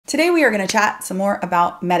Today we are going to chat some more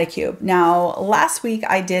about Medicube. Now, last week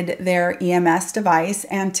I did their EMS device,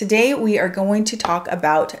 and today we are going to talk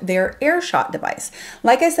about their Air Shot device.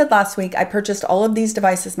 Like I said last week, I purchased all of these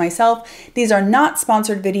devices myself. These are not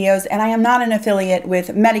sponsored videos, and I am not an affiliate with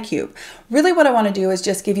Medicube. Really what I want to do is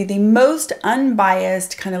just give you the most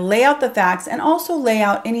unbiased, kind of lay out the facts, and also lay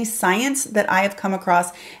out any science that I have come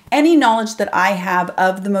across, any knowledge that I have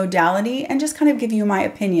of the modality, and just kind of give you my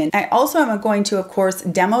opinion. I also am going to, of course,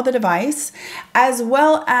 demo the device, as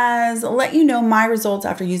well as let you know my results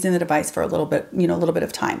after using the device for a little bit, a little bit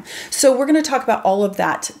of time. So we're going to talk about all of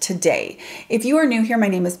that today. If you are new here, my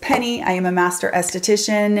name is Penny. I am a master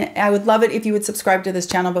esthetician. I would love it if you would subscribe to this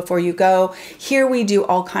channel before you go. Here we do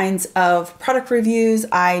all kinds of product reviews.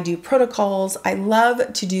 I do protocols. I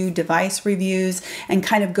love to do device reviews and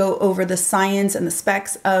kind of go over the science and the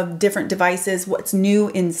specs of different devices, what's new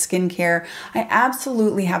in skincare. I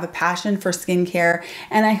absolutely have a passion for skincare,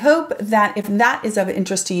 and I hope that if that is of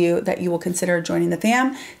interest to you, that you will consider joining the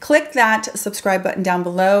fam. Click that subscribe button down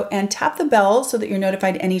below and tap the bell so that you're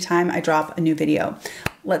notified anytime I drop a new video.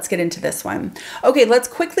 Let's get into this one. Okay, let's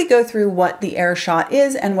quickly go through what the Air Shot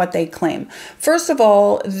is and what they claim. First of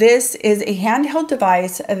all, this is a handheld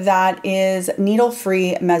device that is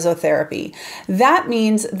needle-free mesotherapy. That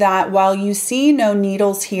means that while you see no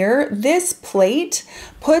needles here, this plate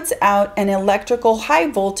puts out an electrical high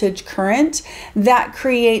voltage current that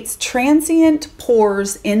creates transient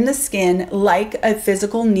pores in the skin like a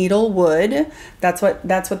physical needle would. That's what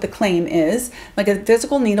the claim is, like a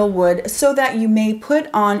physical needle would, so that you may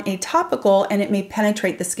put on a topical and it may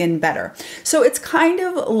penetrate the skin better. So it's kind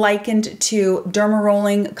of likened to derma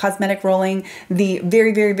rolling, cosmetic rolling, the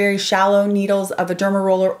very, very, very shallow needles of a derma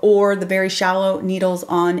roller, or the very shallow needles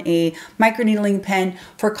on a microneedling pen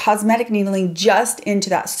for cosmetic needling just into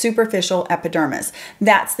that superficial epidermis.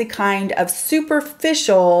 That's the kind of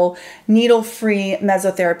superficial needle-free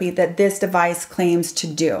mesotherapy that this device claims to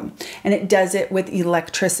do. And it does it with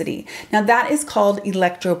electricity. Now that is called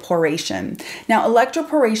electroporation. Now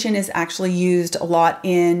electroporation is actually used a lot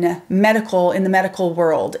in the medical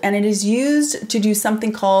world, and it is used to do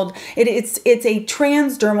something called, it's a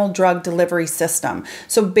transdermal drug delivery system.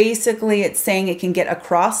 So basically it's saying it can get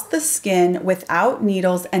across the skin without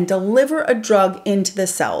needles and deliver a drug into the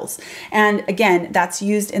cells. And again, that's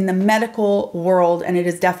used in the medical world, and it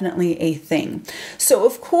is definitely a thing. So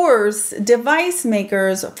of course, device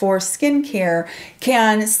makers for skincare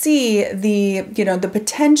can see the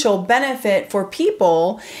potential benefit for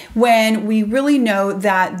people when we really know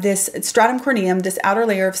that this stratum corneum, this outer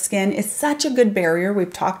layer of skin, is such a good barrier.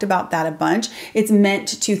 We've talked about that a bunch. It's meant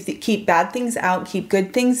to keep bad things out, keep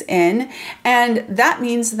good things in, and that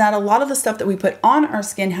means that a lot of the stuff that we put on our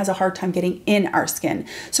skin has a hard time getting in our skin.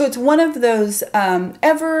 So it's one of those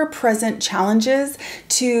ever-present challenges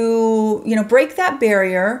to break that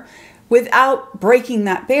barrier without breaking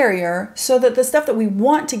that barrier, so that the stuff that we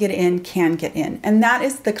want to get in can get in. And that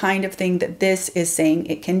is the kind of thing that this is saying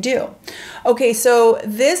it can do. Okay, so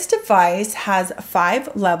this device has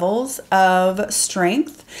 5 levels of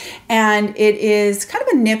strength, and it is kind of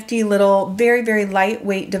a nifty little, very, very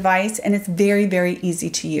lightweight device, and it's very, very easy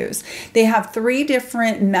to use. They have 3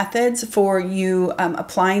 different methods for you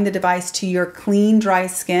applying the device to your clean, dry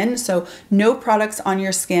skin. So no products on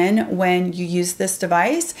your skin when you use this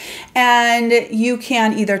device. And you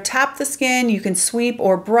can either tap the skin, you can sweep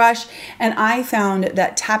or brush. And I found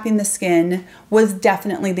that tapping the skin was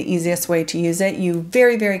definitely the easiest way to use it. You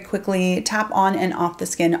very, very quickly tap on and off the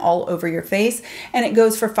skin all over your face, and it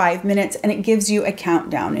goes for 5 minutes, and it gives you a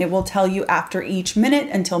countdown. It will tell you after each minute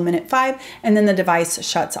until minute 5, and then the device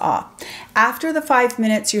shuts off. After the 5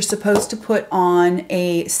 minutes, you're supposed to put on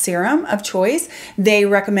a serum of choice. They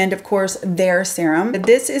recommend, of course, their serum.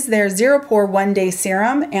 This is their Zero Pore 1-Day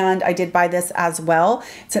Serum, and I did buy this as well.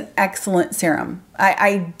 It's an excellent serum.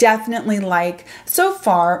 I definitely like, so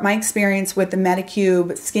far, my experience with the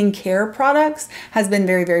Medicube skincare products has been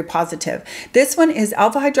very, very positive. This one is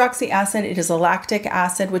alpha hydroxy acid. It is a lactic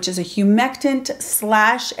acid, which is a humectant /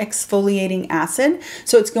 exfoliating acid.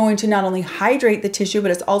 So it's going to not only hydrate the tissue,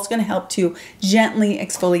 but it's also going to help to gently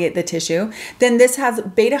exfoliate the tissue. Then this has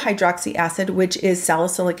beta hydroxy acid, which is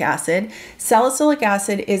salicylic acid. Salicylic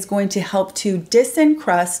acid is going to help to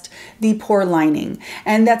disencrust the pore lining.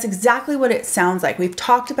 And that's exactly what it sounds sounds like. We've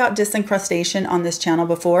talked about disincrustation on this channel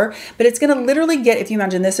before, but it's going to literally get, if you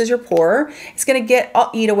imagine this is your pore, it's going to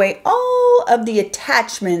eat away all of the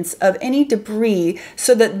attachments of any debris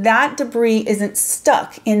so that that debris isn't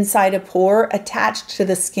stuck inside a pore attached to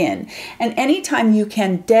the skin. And anytime you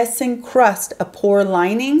can disincrust a pore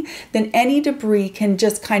lining, then any debris can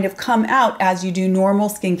just kind of come out as you do normal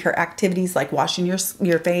skincare activities like washing your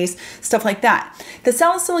face, stuff like that. The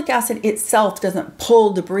salicylic acid itself doesn't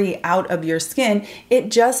pull debris out of your skin. It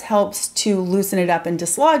just helps to loosen it up and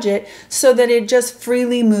dislodge it so that it just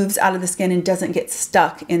freely moves out of the skin and doesn't get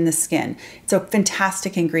stuck in the skin. It's a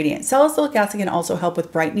fantastic ingredient. Salicylic acid can also help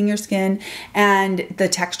with brightening your skin and the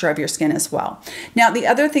texture of your skin as well. Now, the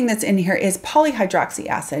other thing that's in here is polyhydroxy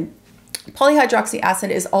acid. Polyhydroxy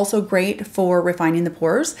acid is also great for refining the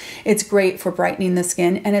pores. It's great for brightening the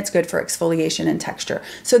skin, and it's good for exfoliation and texture.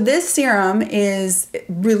 So this serum is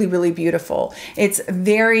really, really beautiful. It's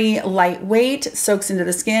very lightweight, soaks into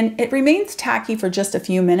the skin. It remains tacky for just a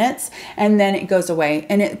few minutes, and then it goes away.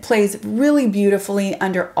 And it plays really beautifully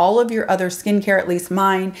under all of your other skincare, at least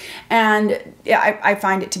mine. And yeah, I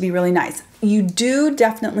find it to be really nice. You do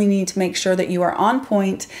definitely need to make sure that you are on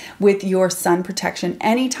point with your sun protection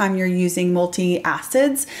anytime you're using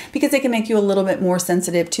multi-acids, because they can make you a little bit more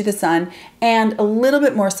sensitive to the sun and a little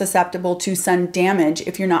bit more susceptible to sun damage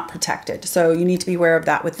if you're not protected. So you need to be aware of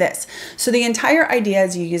that with this. So the entire idea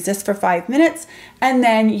is you use this for 5 minutes and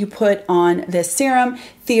then you put on this serum.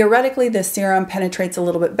 Theoretically, this serum penetrates a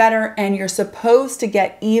little bit better and you're supposed to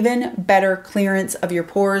get even better clearance of your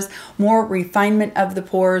pores, more refinement of the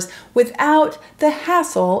pores without the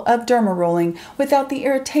hassle of derma rolling, without the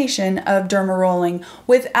irritation of derma rolling,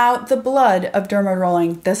 without the blood of derma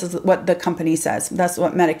rolling. This is what the company says. That's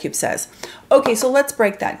what Medicube says. Okay, so let's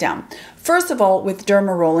break that down. First of all, with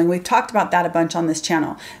derma rolling, we've talked about that a bunch on this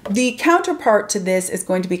channel. The counterpart to this is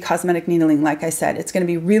going to be cosmetic needling. Like I said, it's going to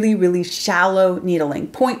be really, really shallow needling,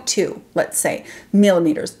 0.2, let's say,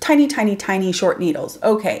 millimeters, tiny, tiny, tiny short needles.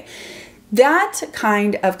 Okay. That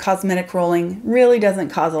kind of cosmetic rolling really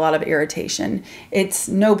doesn't cause a lot of irritation. It's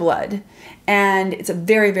no blood, and it's a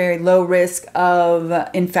very, very low risk of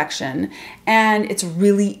infection, and it's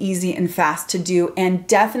really easy and fast to do, and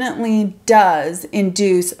definitely does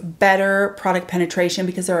induce better product penetration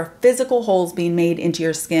because there are physical holes being made into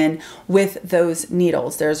your skin with those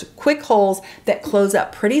needles. There's quick holes that close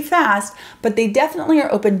up pretty fast, but they definitely are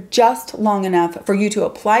open just long enough for you to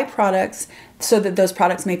apply products so that those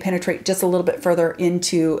products may penetrate just a little bit further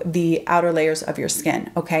into the outer layers of your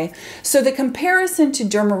skin, okay? So the comparison to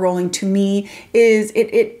derma rolling to me is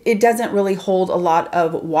it doesn't really hold a lot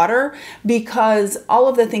of water, because all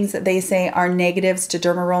of the things that they say are negatives to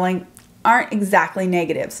derma rolling aren't exactly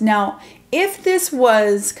negatives. Now, if this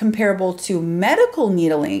was comparable to medical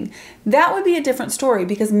needling, that would be a different story,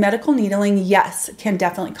 because medical needling, yes, can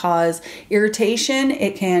definitely cause irritation.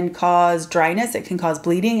 It can cause dryness. It can cause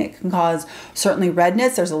bleeding. It can cause certainly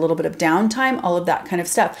redness. There's a little bit of downtime, all of that kind of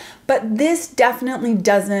stuff. But this definitely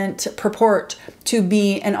doesn't purport to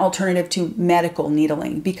be an alternative to medical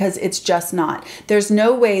needling, because it's just not. There's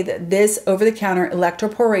no way that this over-the-counter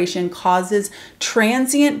electroporation causes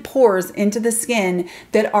transient pores into the skin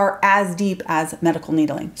that are as deep as medical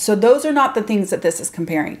needling. So those are not the things that this is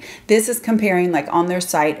comparing. This is comparing, like on their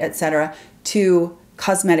site, etc., to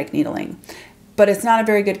cosmetic needling. But it's not a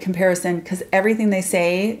very good comparison, because everything they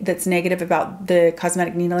say that's negative about the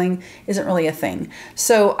cosmetic needling isn't really a thing.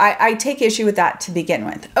 So I take issue with that to begin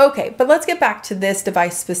with. Okay, but let's get back to this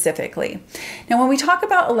device specifically. Now, when we talk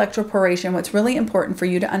about electroporation, what's really important for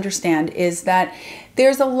you to understand is that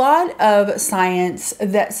there's a lot of science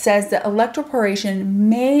that says that electroporation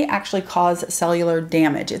may actually cause cellular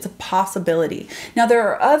damage. It's a possibility. Now, there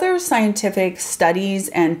are other scientific studies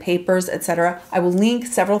and papers, etc. I will link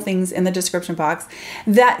several things in the description box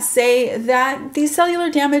that say that the cellular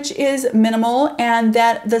damage is minimal and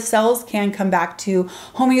that the cells can come back to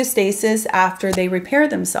homeostasis after they repair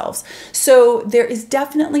themselves. So there is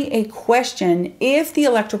definitely a question if the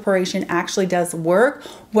electroporation actually does work,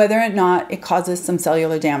 whether or not it causes some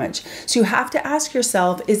cellular damage. So you have to ask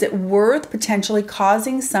yourself, is it worth potentially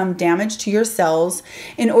causing some damage to your cells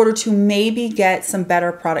in order to maybe get some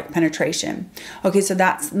better product penetration? Okay, so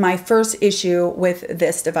that's my first issue with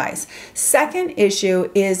this device. Second issue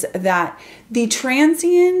is that the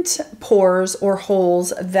transient pores or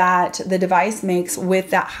holes that the device makes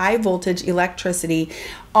with that high voltage electricity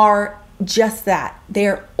are just that.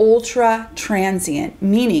 They're ultra transient,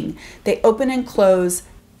 meaning they open and close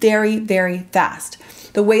very, very fast.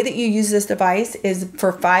 The way that you use this device is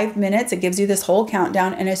for 5 minutes. It gives you this whole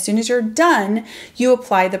countdown, and as soon as you're done, you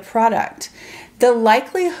apply the product. the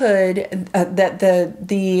likelihood that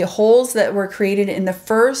the holes that were created in the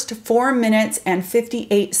first 4 minutes and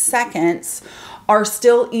 58 seconds are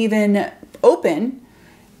still even open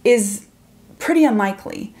is pretty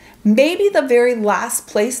unlikely. Maybe the very last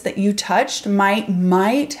place that you touched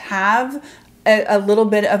might have a little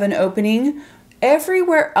bit of an opening.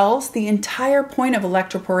 Everywhere else, the entire point of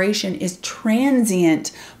electroporation is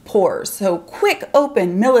transient pores. So quick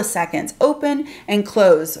open, milliseconds, open and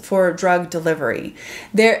close for drug delivery.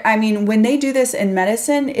 When they do this in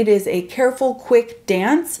medicine, it is a careful, quick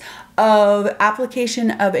dance of application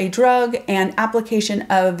of a drug and application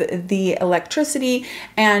of the electricity,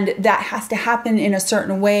 and that has to happen in a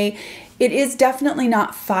certain way. It is definitely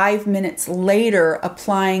not 5 minutes later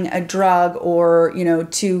applying a drug or,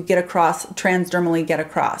 to get across, transdermally get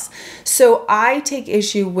across. So I take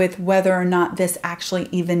issue with whether or not this actually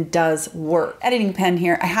even does work. Editing pen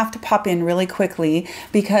here, I have to pop in really quickly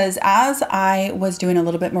because as I was doing a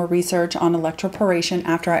little bit more research on electroporation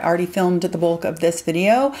after I already filmed the bulk of this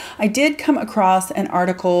video, I did come across an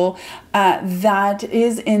article that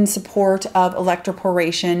is in support of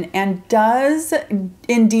electroporation and does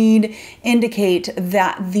indeed indicate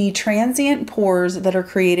that the transient pores that are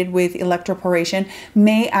created with electroporation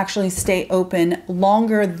may actually stay open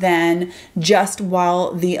longer than just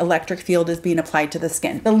while the electric field is being applied to the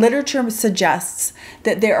skin. The literature suggests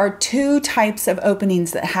that there are two types of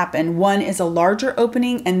openings that happen. One is a larger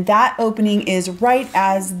opening, and that opening is right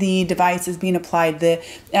as the device is being applied,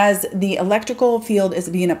 as the electrical field is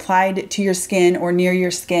being applied to your skin or near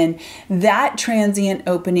your skin. That transient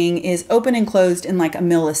opening is open and closed in like a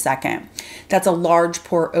millisecond. That's a large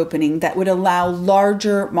pore opening that would allow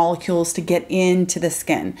larger molecules to get into the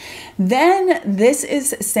skin. Then this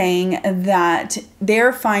is saying that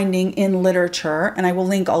they're finding in literature, and I will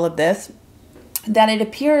link all of this, that it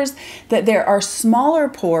appears that there are smaller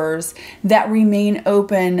pores that remain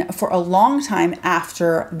open for a long time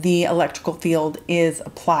after the electrical field is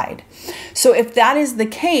applied. So if that is the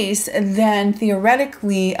case, then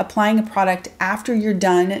theoretically applying a product after you're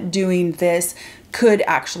done doing this could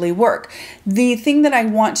actually work. The thing that I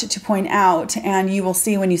want to point out, and you will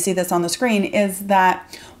see when you see this on the screen, is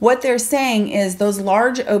that what they're saying is those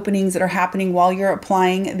large openings that are happening while you're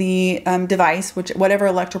applying the device, whatever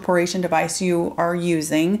electroporation device you are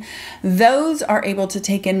using, those are able to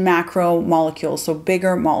take in macromolecules, so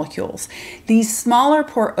bigger molecules. These smaller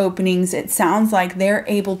pore openings, it sounds like they're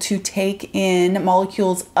able to take in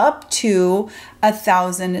molecules up to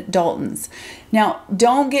 1,000 Daltons. Now,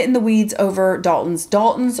 don't get in the weeds over Daltons.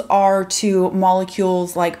 Daltons are to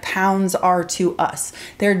molecules like pounds are to us.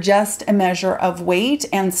 They're just a measure of weight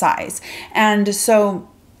and size. And so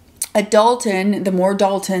a Dalton, the more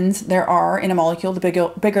Daltons there are in a molecule,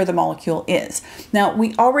 the bigger the molecule is. Now,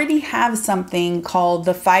 we already have something called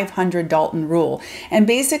the 500 Dalton rule. And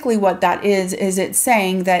basically what that is it's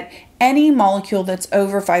saying that any molecule that's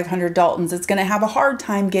over 500 Daltons, it's going to have a hard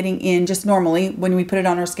time getting in just normally when we put it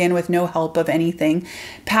on our skin with no help of anything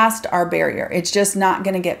past our barrier. It's just not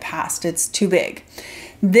going to get past. It's too big.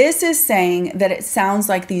 This is saying that it sounds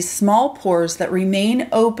like these small pores that remain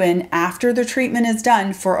open after the treatment is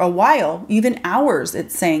done for a while, even hours,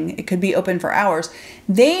 it's saying it could be open for hours,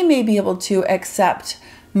 they may be able to accept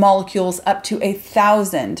molecules up to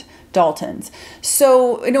 1,000 Daltons.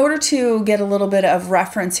 So in order to get a little bit of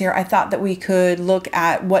reference here, I thought that we could look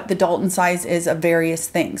at what the Dalton size is of various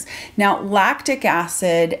things. Now, lactic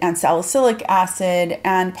acid and salicylic acid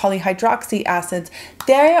and polyhydroxy acids,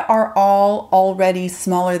 they are all already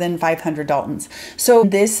smaller than 500 Daltons. So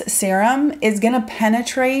this serum is going to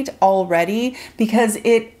penetrate already because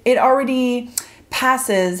it already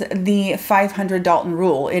passes the 500 Dalton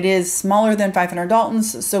rule. It is smaller than 500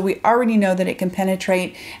 Daltons, so we already know that it can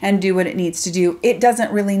penetrate and do what it needs to do. It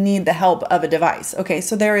doesn't really need the help of a device. Okay,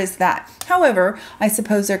 so there is that. However, I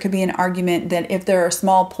suppose there could be an argument that if there are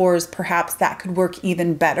small pores, perhaps that could work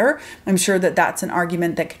even better. I'm sure that that's an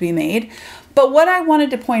argument that could be made. But what I wanted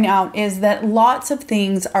to point out is that lots of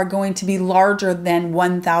things are going to be larger than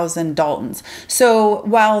 1,000 Daltons. So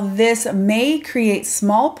while this may create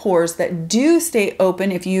small pores that do stay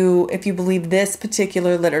open, if you believe this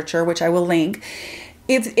particular literature, which I will link,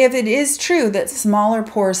 if it is true that smaller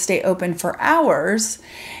pores stay open for hours,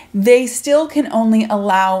 they still can only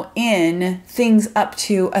allow in things up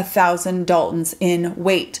to 1,000 Daltons in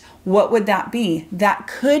weight. What would that be? That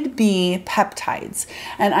could be peptides.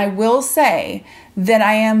 And I will say that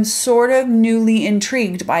I am sort of newly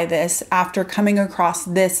intrigued by this after coming across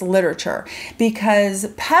this literature, because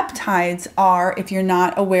peptides are, if you're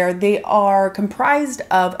not aware, they are comprised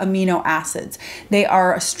of amino acids. They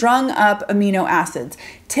are strung up amino acids.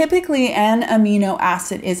 Typically, an amino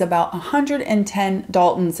acid is about 110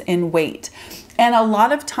 Daltons in weight. And a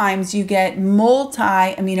lot of times you get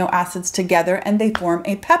multi-amino acids together and they form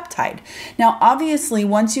a peptide. Now, obviously,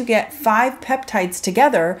 once you get 5 peptides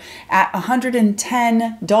together at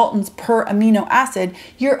 110 Daltons per amino acid,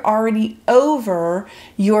 you're already over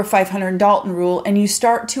your 500 Dalton rule and you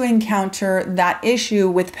start to encounter that issue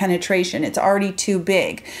with penetration. It's already too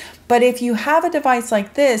big. But if you have a device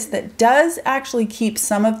like this that does actually keep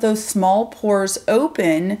some of those small pores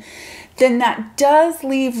open, then that does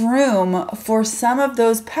leave room for some of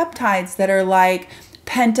those peptides that are like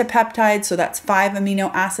pentapeptides, so that's 5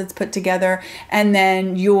 amino acids put together, and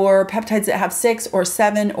then your peptides that have 6 or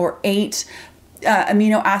 7 or 8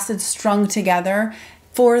 amino acids strung together.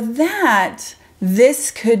 For that, this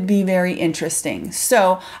could be very interesting.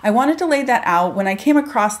 So I wanted to lay that out. When I came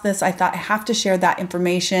across this, I thought I have to share that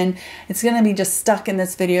information. It's going to be just stuck in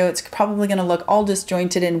this video. It's probably going to look all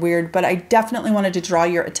disjointed and weird, but I definitely wanted to draw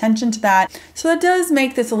your attention to that. So that does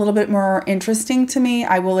make this a little bit more interesting to me,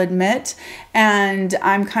 I will admit. And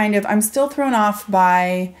I'm still thrown off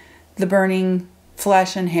by the burning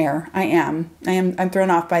flesh and hair. I'm thrown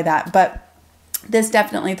off by that, but this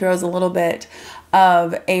definitely throws a little bit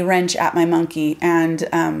of a wrench at my monkey, and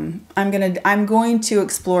I'm going to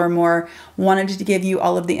explore more. Wanted to give you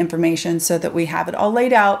all of the information so that we have it all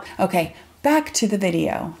laid out. Okay, back to the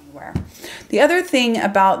video. The other thing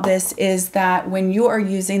about this is that when you are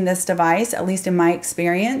using this device, at least in my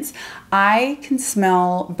experience, I can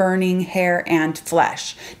smell burning hair and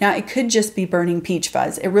flesh. Now, it could just be burning peach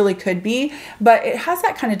fuzz. It really could be, but it has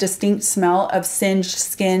that kind of distinct smell of singed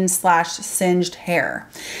skin / singed hair.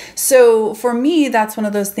 So for me, that's one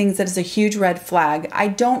of those things that is a huge red flag. I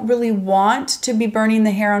don't really want to be burning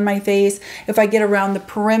the hair on my face. If I get around the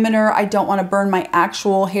perimeter, I don't want to burn my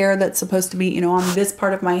actual hair that's supposed to be, on this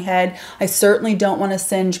part of my head. I certainly don't want to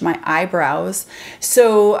singe my eyebrows.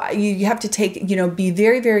 So you have to be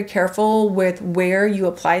very, very careful with where you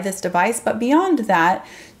apply this device. But beyond that,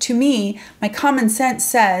 to me, my common sense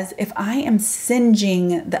says if I am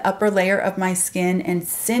singeing the upper layer of my skin and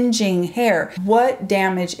singeing hair, what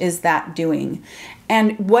damage is that doing?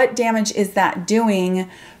 And what damage is that doing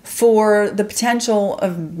for the potential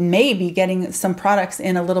of maybe getting some products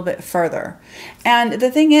in a little bit further? And the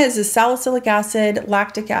thing is salicylic acid,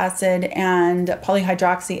 lactic acid, and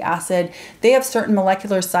polyhydroxy acid, they have certain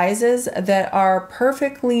molecular sizes that are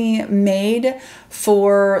perfectly made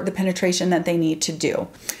for the penetration that they need to do.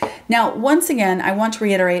 Now, once again, I want to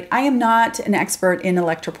reiterate, I am not an expert in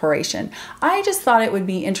electroporation. I just thought it would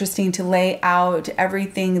be interesting to lay out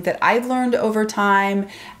everything that I've learned over time,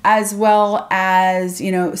 as well as,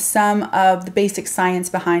 some of the basic science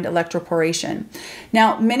behind electroporation.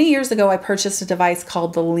 Now, many years ago, I purchased a device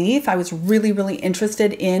called the Leaf. I was really, really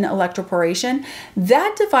interested in electroporation.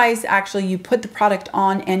 That device, actually, you put the product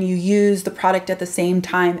on and you use the product at the same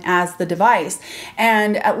time as the device.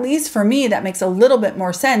 And at least for me, that makes a little bit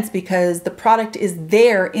more sense because the product is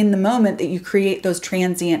there in the moment that you create those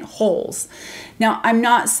transient holes. Now, I'm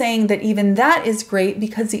not saying that even that is great,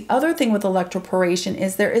 because the other thing with electroporation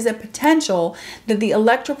is there is a potential that the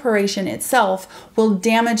electroporation itself will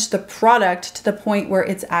damage the product to the point where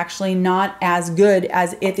it's actually not as good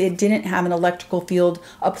as if it didn't have an electrical field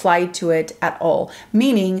applied to it at all.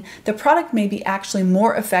 Meaning the product may be actually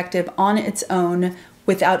more effective on its own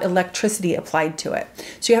without electricity applied to it.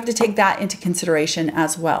 So you have to take that into consideration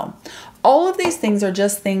as well. All of these things are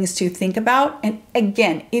just things to think about. And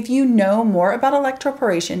again, if you know more about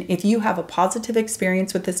electroporation, if you have a positive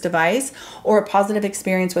experience with this device or a positive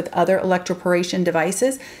experience with other electroporation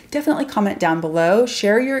devices, definitely comment down below,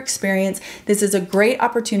 share your experience. This is a great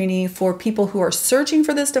opportunity for people who are searching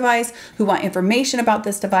for this device, who want information about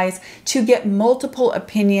this device, to get multiple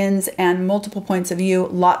opinions and multiple points of view,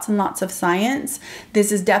 lots and lots of science.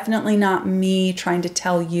 This is definitely not me trying to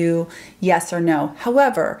tell you yes or no.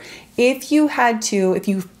 However, if you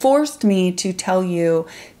forced me to tell you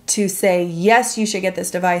to say, yes, you should get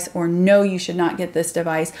this device, or no, you should not get this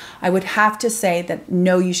device, I would have to say that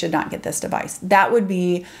no, you should not get this device. That would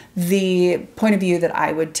be the point of view that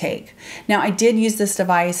I would take. Now, I did use this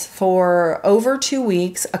device for over 2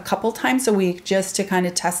 weeks, a couple times a week, just to kind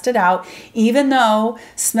of test it out, even though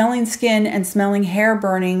smelling skin and smelling hair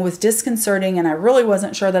burning was disconcerting and I really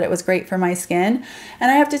wasn't sure that it was great for my skin.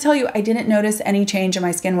 And I have to tell you, I didn't notice any change in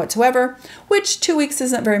my skin whatsoever, which 2 weeks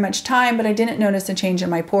isn't very much time, but I didn't notice a change in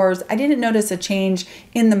my pores. pores. I didn't notice a change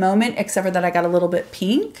in the moment, except for that I got a little bit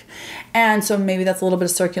pink. And so maybe that's a little bit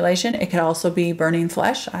of circulation. It could also be burning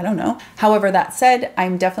flesh. I don't know. However, that said,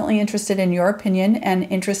 I'm definitely interested in your opinion and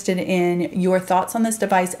interested in your thoughts on this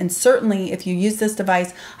device. And certainly if you use this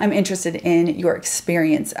device, I'm interested in your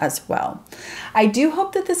experience as well. I do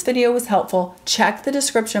hope that this video was helpful. Check the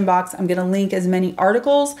description box. I'm going to link as many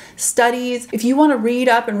articles, studies. If you want to read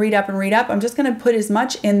up and read up and read up, I'm just going to put as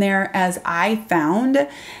much in there as I found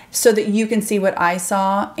so that you can see what I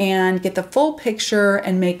saw and get the full picture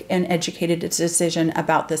and make an educated decision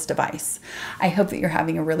about this device. I hope that you're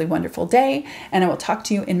having a really wonderful day, and I will talk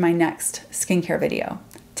to you in my next skincare video.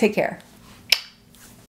 Take care.